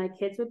kids would do, my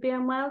kids would be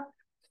unwell.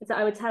 So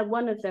I would tell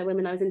one of the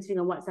women I was interviewing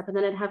on WhatsApp, and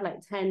then I'd have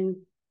like 10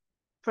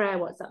 prayer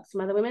WhatsApps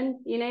from other women,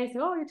 you know, so,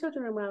 oh, your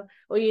children are unwell.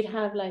 Or you'd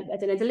have like, I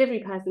don't know, a delivery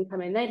person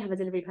come in, they'd have a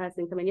delivery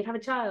person come in, you'd have a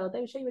child, they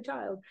would show you a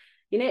child.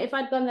 You know, if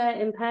I'd gone there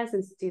in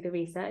person to do the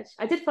research,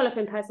 I did follow up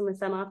in person with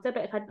some after,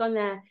 but if I'd gone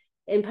there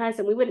in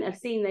person, we wouldn't have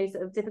seen those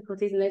sort of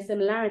difficulties and those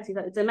similarities,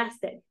 like the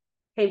domestic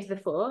came to the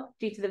fore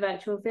due to the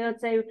virtual field.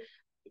 So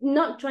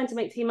not trying to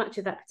make too much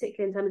of that,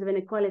 particularly in terms of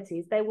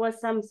inequalities, there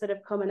was some sort of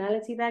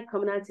commonality there,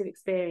 commonality of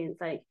experience,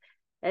 like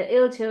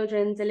ill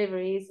children,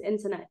 deliveries,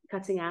 internet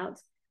cutting out,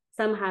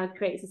 somehow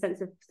creates a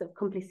sense of sort of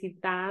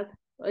complicidad,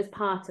 or is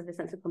part of the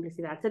sense of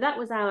complicidad. So that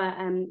was our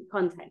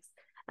context.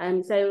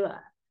 So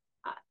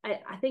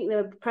I think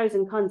there were pros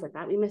and cons of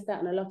that. We missed out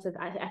on a lot of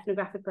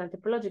ethnographical,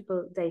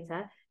 anthropological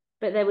data,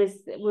 but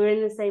we're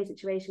in the same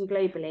situation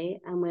globally,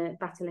 and we're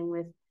battling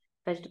with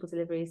vegetable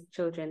deliveries,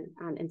 children,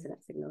 and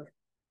internet signals,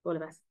 all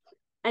of us.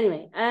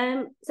 Anyway,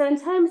 so in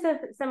terms of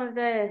some of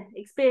the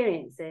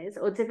experiences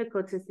or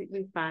difficulties that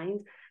we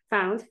found,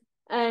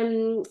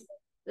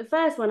 the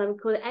first one I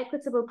would call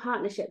equitable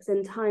partnerships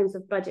in times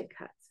of budget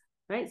cuts,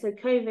 right? So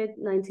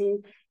COVID-19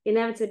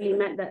 inevitably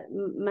meant that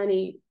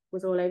money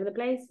was all over the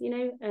place, you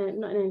know,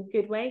 not in a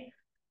good way.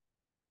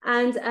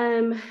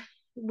 And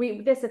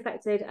this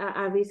affected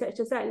our research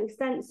to a certain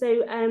extent.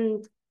 So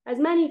as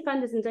many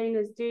funders and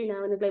donors do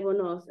now in the Global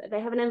North,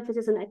 they have an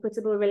emphasis on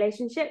equitable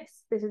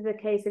relationships. This is the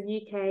case of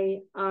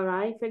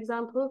UKRI, for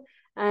example,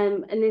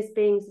 and this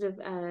being sort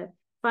of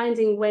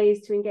finding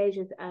ways to engage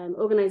with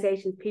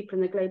organisations, people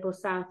in the Global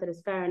South that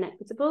is fair and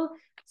equitable.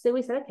 So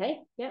we said, okay,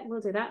 yeah,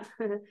 we'll do that.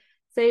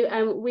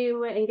 So we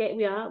were,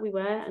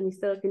 and we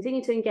still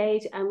continue to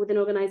engage with an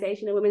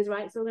organisation, a women's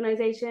rights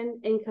organisation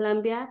in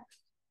Colombia.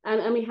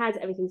 And we had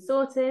everything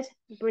sorted,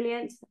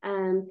 brilliant.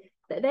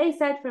 They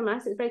said from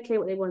us, it's very clear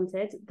what they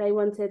wanted. They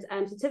wanted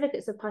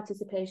certificates of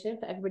participation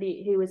for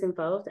everybody who was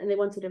involved, and they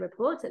wanted a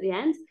report at the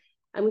end.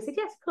 And we said,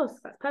 yes, of course,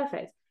 that's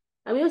perfect.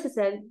 And we also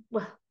said,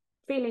 well,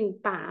 feeling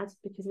bad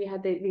because we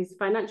had these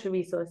financial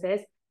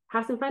resources,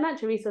 have some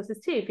financial resources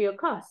too for your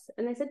costs.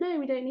 And they said, no,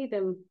 we don't need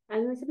them.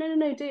 And we said,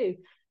 no, do.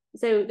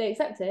 So they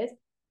accepted.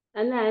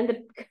 And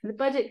then the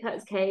budget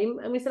cuts came,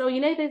 and we said, oh,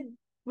 you know, there's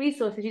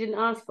resources you didn't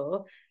ask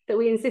for that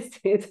we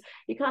insisted,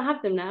 you can't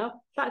have them now.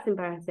 That's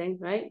embarrassing,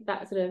 right?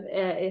 That sort of,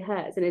 it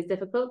hurts and it's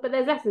difficult, but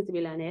there's lessons to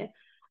be learned here.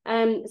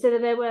 So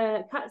that there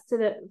were cuts to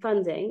the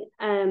funding,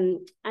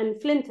 and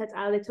Flint et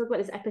al., they talk about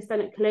this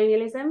epistemic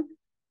colonialism.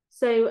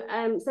 So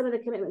some of the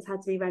commitments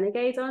had to be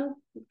renegade on,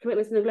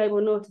 commitments in the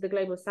Global North to the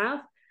Global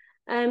South.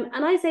 And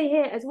I say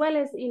here, as well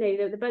as, you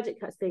know, the budget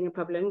cuts being a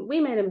problem, we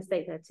made a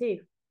mistake there too.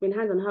 In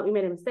hand on heart, we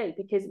made a mistake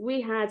because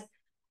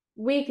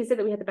we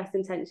considered we had the best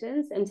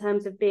intentions in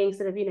terms of being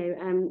sort of, you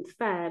know,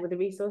 fair with the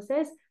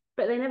resources,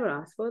 but they never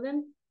asked for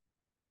them.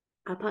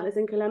 Our partners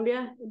in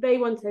Colombia, they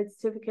wanted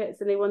certificates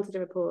and they wanted a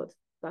report.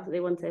 That's what they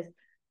wanted.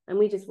 And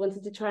we just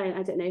wanted to try and,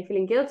 I don't know,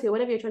 feeling guilty or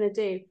whatever you're trying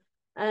to do.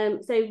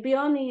 So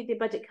beyond the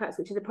budget cuts,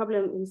 which is a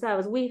problem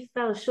themselves, we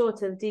fell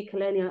short of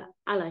decolonial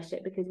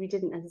allyship because we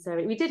did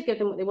give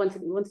them what they wanted,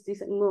 but we wanted to do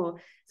something more.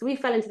 So we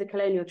fell into the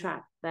colonial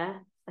trap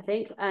there, I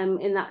think,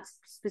 in that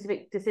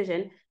specific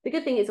decision. The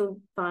good thing is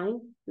all fine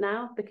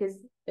now because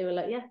they were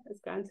like, yeah,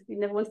 that's grand. We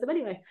never wanted them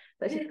anyway.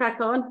 Let's just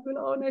crack on. We're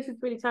like, oh no, this is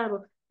really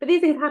terrible. But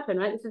these things happen,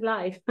 right? This is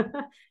life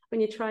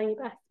when you're trying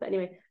your best. But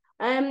anyway,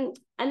 and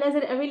there's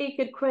a really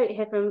good quote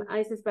here from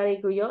Isis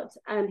Barry-Guyot,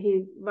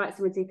 who writes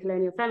from a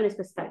decolonial feminist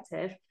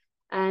perspective,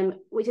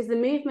 which is the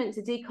movement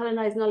to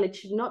decolonize knowledge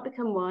should not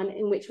become one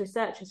in which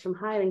researchers from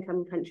higher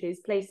income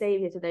countries play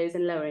saviour to those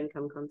in lower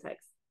income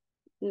contexts.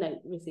 Note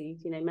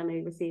received, you know,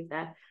 memo received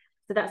there.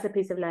 So that's a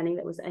piece of learning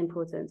that was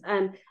important.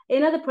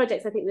 In other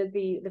projects, I think that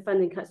the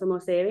funding cuts were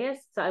more serious,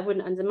 so I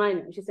wouldn't undermine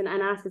it. It's just in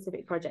our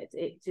specific project,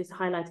 it just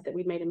highlighted that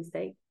we'd made a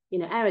mistake, you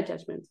know, error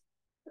judgment,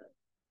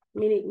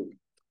 meaning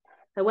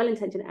a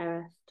well-intentioned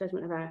error,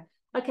 judgment of error.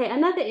 Okay,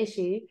 another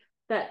issue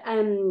that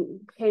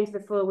came to the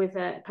fore with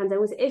the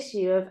pandemic was the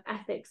issue of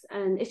ethics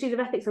and issues of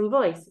ethics and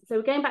voice. So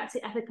we're going back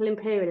to ethical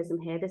imperialism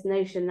here, this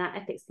notion that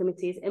ethics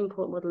committees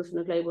import models from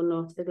the Global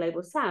North to the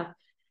Global South.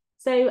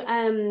 So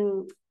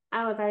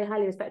our very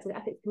highly respected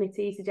ethics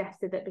committee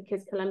suggested that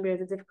because Colombia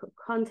is a difficult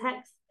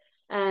context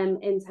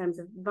in terms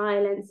of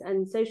violence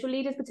and social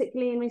leaders,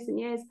 particularly in recent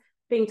years,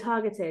 being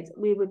targeted,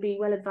 we would be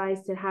well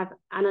advised to have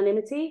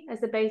anonymity as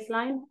the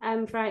baseline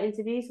for our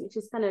interviews, which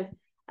is kind of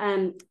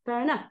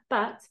fair enough.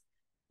 But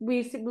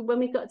when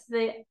we got to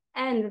the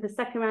end of the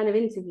second round of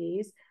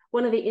interviews,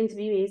 one of the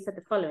interviewees said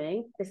the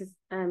following, this is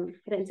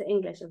put it into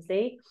English,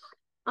 obviously,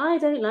 I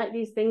don't like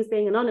these things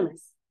being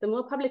anonymous. The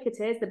more public it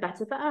is, the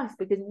better for us,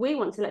 because we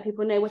want to let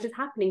people know what is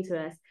happening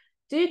to us.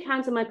 Do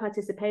count on my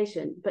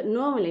participation, but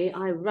normally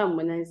I run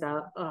when those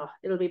are, oh,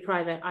 it'll be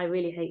private. I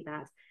really hate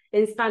that.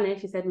 In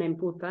Spanish, he said me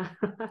importa,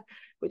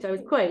 which I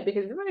would quote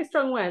because it's a very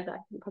strong word that I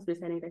couldn't possibly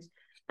say in English.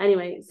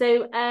 Anyway,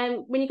 so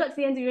when you got to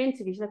the end of your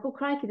interview, she's like, oh,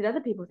 crikey, did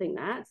other people think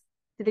that?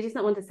 Did they just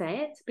not want to say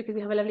it because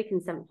we have a lovely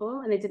consent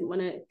form and they didn't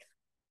want to?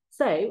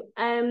 So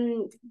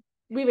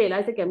we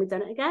realised again, we've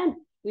done it again.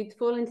 We'd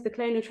fallen into the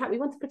colonial trap. We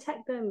want to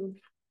protect them.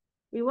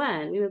 We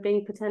weren't. We were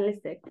being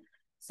paternalistic.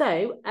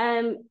 So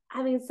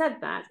having said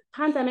that,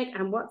 pandemic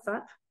and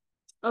WhatsApp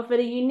offered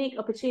a unique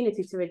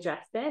opportunity to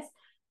address this.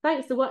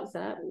 Thanks to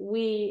WhatsApp,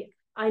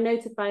 I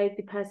notified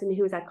the person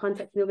who was our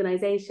contact in the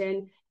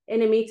organisation.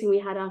 In a meeting we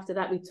had after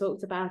that, we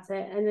talked about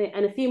it,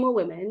 and a few more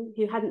women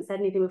who hadn't said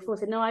anything before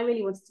said, no, I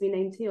really wanted to be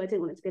named too. I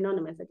didn't want it to be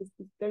anonymous. I just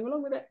was going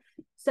along with it.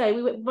 So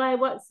we were, via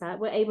WhatsApp,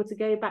 we're able to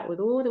go back with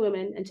all the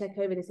women and check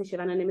over this issue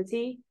of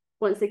anonymity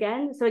once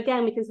again. So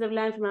again, we can sort of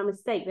learn from our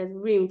mistake. There's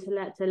room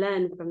to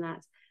learn from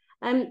that.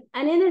 And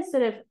in this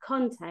sort of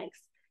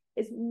context,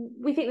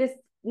 we think this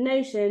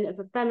notion of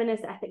a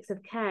feminist ethics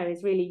of care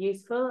is really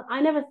useful.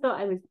 I never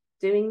thought I was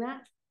doing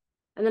that.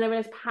 And then I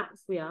realized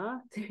perhaps we are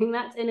doing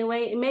that in a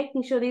way, in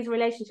making sure these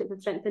relationships are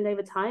strengthened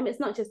over time. It's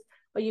not just,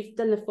 oh, you've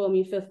done the form,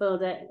 you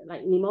fulfilled it,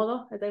 like ni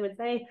modo, as they would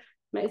say.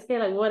 Makes feel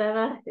like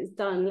whatever, it's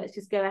done. Let's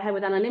just go ahead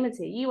with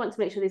anonymity. You want to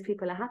make sure these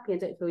people are happy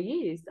and don't feel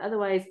used.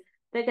 Otherwise,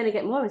 they're going to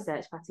get more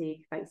research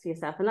fatigue, thanks to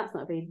yourself. And that's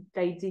not very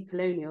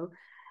decolonial.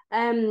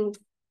 And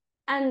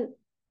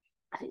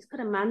I think it's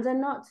called Amanda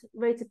Knott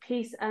wrote a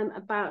piece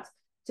about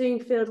doing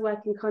field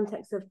work in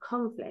context of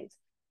conflict.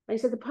 And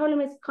she said the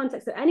problem is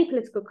context of any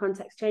political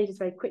context changes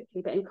very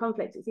quickly, but in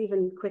conflict it's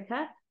even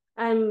quicker.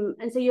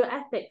 And so your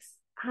ethics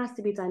has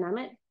to be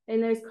dynamic in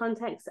those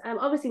contexts.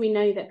 Obviously we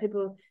know that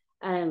people,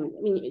 I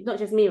mean, not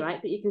just me, right?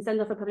 But you can send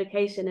off a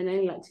publication and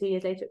only like 2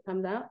 years later it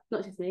comes out.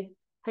 Not just me.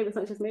 I hope it's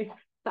not just me.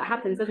 That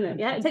happens, doesn't it?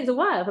 Yeah, it takes a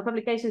while for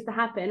publications to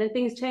happen and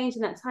things change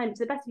in that time. To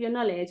the best of your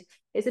knowledge,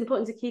 it's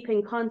important to keep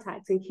in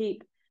contact and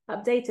keep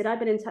updated. I've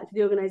been in touch with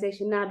the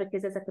organisation now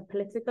because there's like a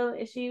political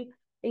issue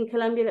in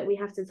Colombia that we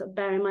have to sort of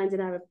bear in mind in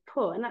our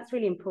report, and that's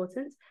really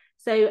important.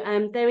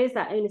 So there is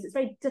that onus. It's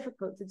very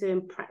difficult to do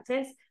in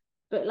practice,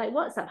 but like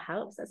WhatsApp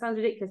helps. That sounds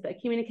ridiculous, but a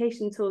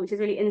communication tool which is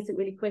really instant,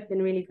 really quick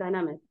and really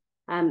dynamic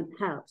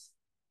helps.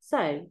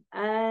 So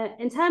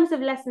in terms of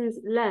lessons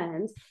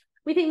learned,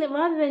 we think that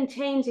rather than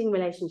changing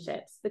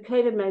relationships, the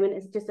COVID moment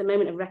is just a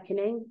moment of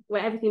reckoning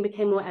where everything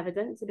became more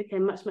evident. It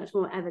became much, much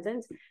more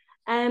evident.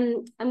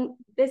 And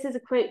this is a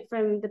quote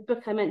from the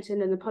book I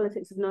mentioned in The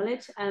Politics of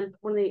Knowledge,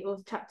 one of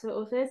the chapter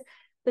authors.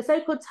 The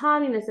so-called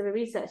timeliness of a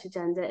research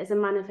agenda is a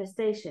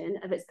manifestation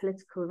of its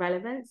political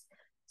relevance.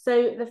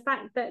 So the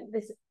fact that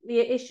the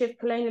issue of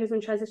colonialism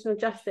and transitional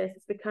justice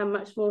has become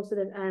much more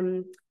sort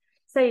of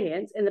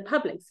salient in the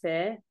public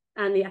sphere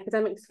and the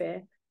academic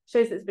sphere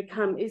shows that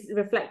is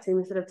reflecting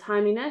the sort of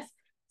timeliness.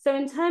 So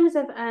in terms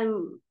of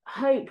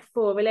hope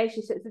for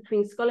relationships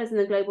between scholars in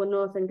the global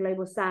north and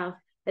global south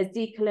as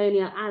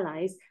decolonial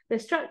allies, the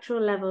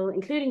structural level,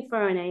 including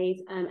foreign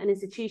aid and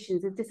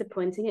institutions, is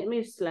disappointing. It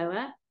moves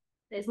slower,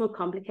 it's more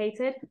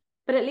complicated,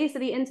 but at least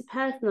at the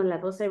interpersonal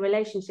level, so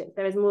relationships,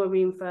 there is more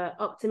room for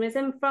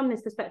optimism from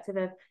this perspective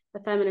of the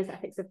feminist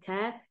ethics of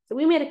care. So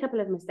we made a couple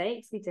of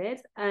mistakes, we did.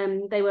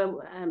 They were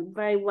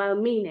very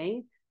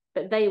well-meaning,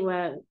 but they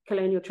were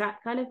colonial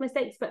trap kind of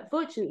mistakes. But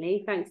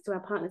fortunately, thanks to our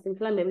partners in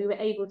Colombia, we were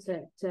able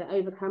to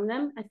overcome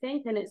them, I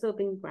think, and it's all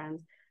been grand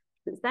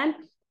since then.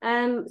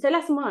 So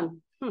lesson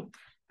one,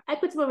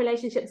 equitable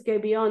relationships go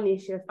beyond the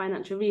issue of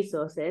financial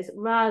resources.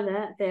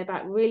 Rather, they're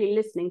about really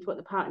listening to what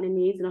the partner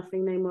needs and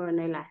offering no more and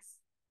no less.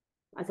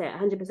 I say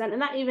 100%.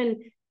 And that even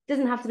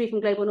doesn't have to be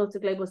from global north to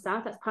global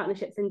south. That's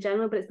partnerships in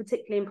general, but it's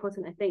particularly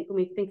important, I think, when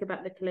we think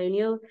about the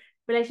colonial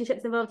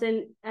relationships involved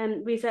in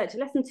research.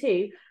 Lesson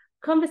two,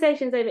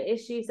 conversations over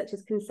issues such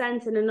as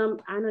consent and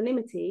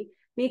anonymity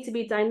need to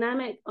be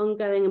dynamic,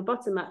 ongoing, and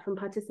bottom-up from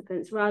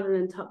participants rather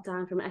than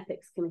top-down from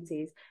ethics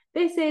committees.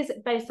 This is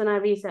based on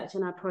our research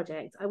and our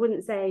project. I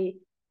wouldn't say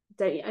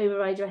don't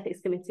override your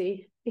ethics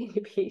committee in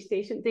your PhD,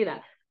 you shouldn't do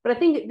that. But I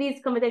think these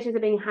conversations are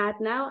being had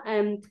now.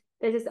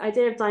 There's this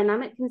idea of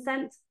dynamic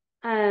consent,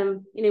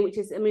 which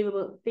is a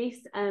movable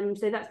feast.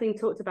 So that's being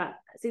talked about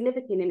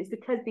significantly, and it's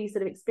because these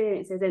sort of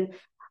experiences, and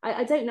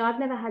I don't know, I've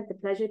never had the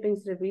pleasure of being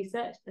sort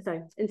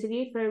of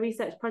interviewed for a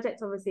research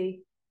project,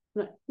 obviously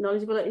not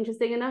knowledgeable or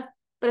interesting enough,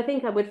 but I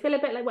think I would feel a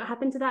bit like what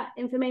happened to that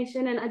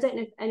information. And I don't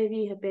know if any of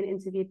you have been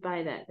interviewed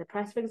by the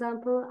press, for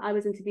example. I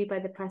was interviewed by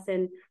the press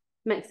in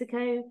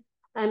Mexico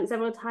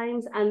several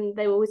times, and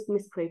they always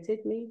misquoted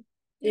me,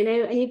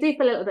 and you do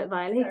feel a little bit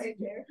violated.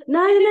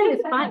 No,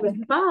 it's fine.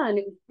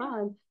 It was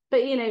fun. But,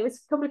 it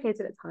was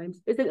complicated at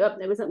times.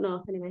 It was up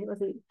north anyway. It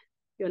wasn't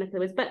your neck of the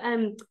woods.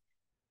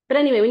 But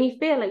anyway, when you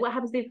feel like what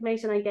happens to the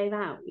information I gave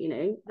out,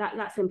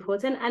 that's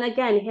important. And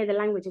again, here the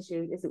language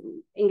issue isn't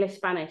English,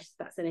 Spanish.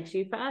 That's an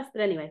issue for us.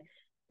 But anyway,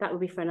 that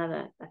would be for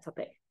another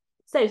topic.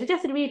 So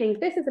suggested readings.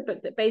 This is a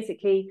book that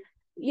basically,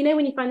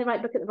 when you find the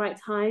right book at the right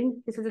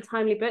time, this was a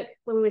timely book.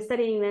 When we were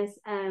studying this,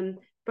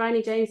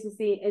 Bryony Jones is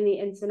in the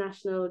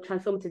International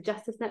Transformative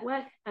Justice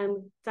Network,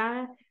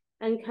 Dara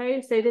and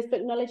co. So this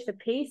book, Knowledge for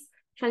Peace,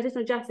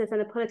 Transitional Justice and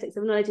the Politics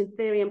of Knowledge in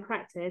Theory and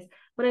Practice.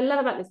 What I love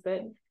about this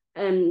book,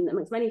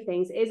 amongst many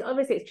things, is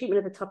obviously its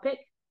treatment of the topic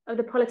of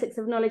the politics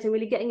of knowledge and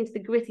really getting into the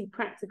gritty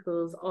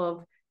practicals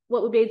of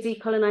what would be a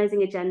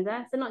decolonising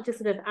agenda. So not just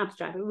sort of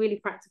abstract, but really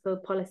practical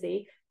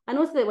policy. And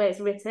also the way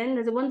it's written,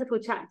 there's a wonderful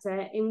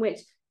chapter in which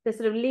the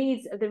sort of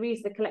leads of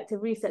the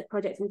collective research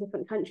projects in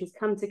different countries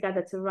come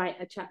together to write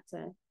a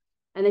chapter.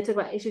 And they talk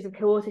about issues of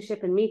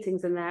co-authorship and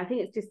meetings in there. I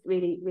think it's just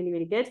really, really,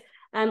 really good.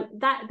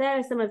 There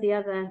are some of the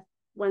other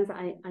ones that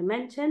I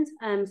mentioned,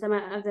 some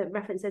other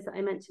references that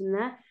I mentioned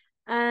there.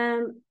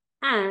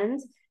 And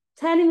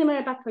turning the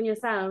mirror back on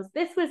yourselves.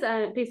 This was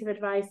a piece of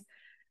advice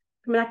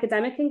from an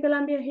academic in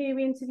Colombia who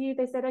we interviewed.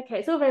 They said, okay,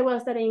 it's all very well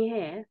studying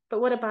here,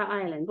 but what about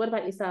Ireland? What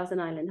about yourselves in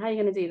Ireland? How are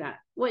you going to do that?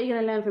 What are you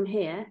going to learn from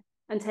here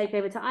and take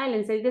over to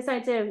Ireland? So this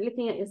idea of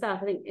looking at yourself,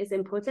 I think, is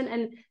important.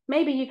 And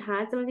maybe you've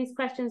had some of these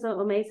questions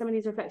or made some of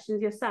these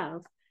reflections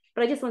yourself,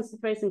 but I just wanted to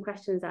throw some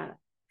questions out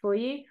for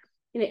you.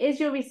 You know, is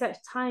your research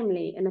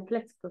timely in a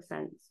political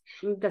sense?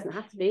 It doesn't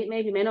have to be, it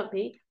maybe may not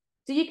be.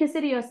 Do you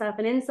consider yourself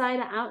an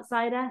insider,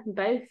 outsider,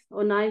 both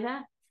or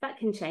neither? That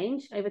can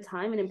change over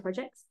time and in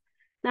projects.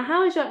 Now,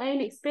 how has your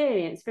own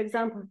experience, for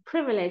example,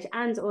 privilege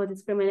and or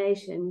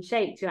discrimination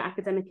shaped your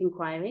academic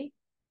inquiry?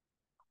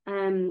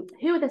 Who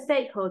are the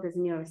stakeholders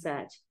in your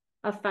research?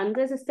 Are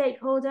funders a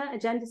stakeholder,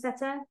 agenda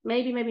setter?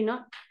 Maybe, maybe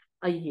not.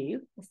 Are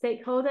you a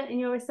stakeholder in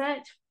your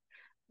research?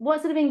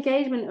 What sort of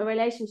engagement or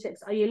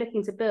relationships are you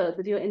looking to build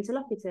with your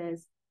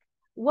interlocutors?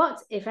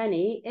 What, if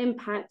any,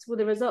 impact will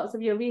the results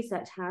of your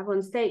research have on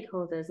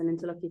stakeholders and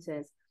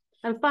interlocutors?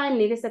 And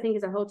finally, this I think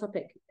is a whole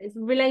topic. It's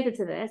related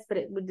to this, but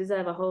it would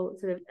deserve a whole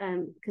sort of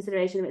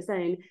consideration of its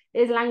own.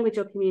 Is language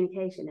or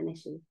communication an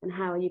issue? And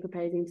how are you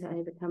proposing to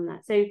overcome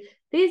that? So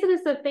these are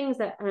the sort of things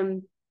that,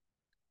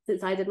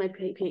 since I did my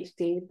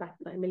PhD back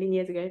like a million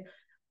years ago,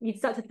 you'd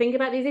start to think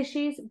about these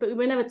issues, but we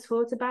were never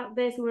taught about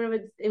this. We were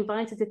never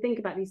invited to think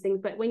about these things.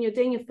 But when you're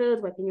doing your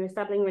field work and you're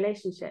establishing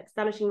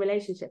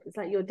relationships, it's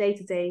like your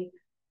day-to-day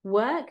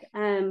work.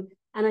 And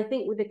I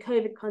think with the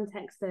COVID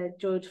context, the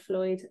George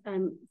Floyd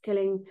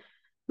killing,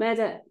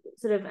 murder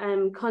sort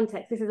of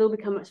context, this has all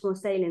become much more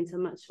salient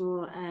and much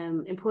more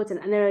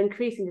important. And there are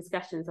increasing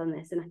discussions on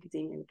this in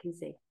academia, we can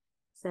see.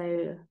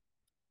 So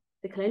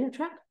the colonial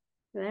trap,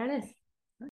 there it is.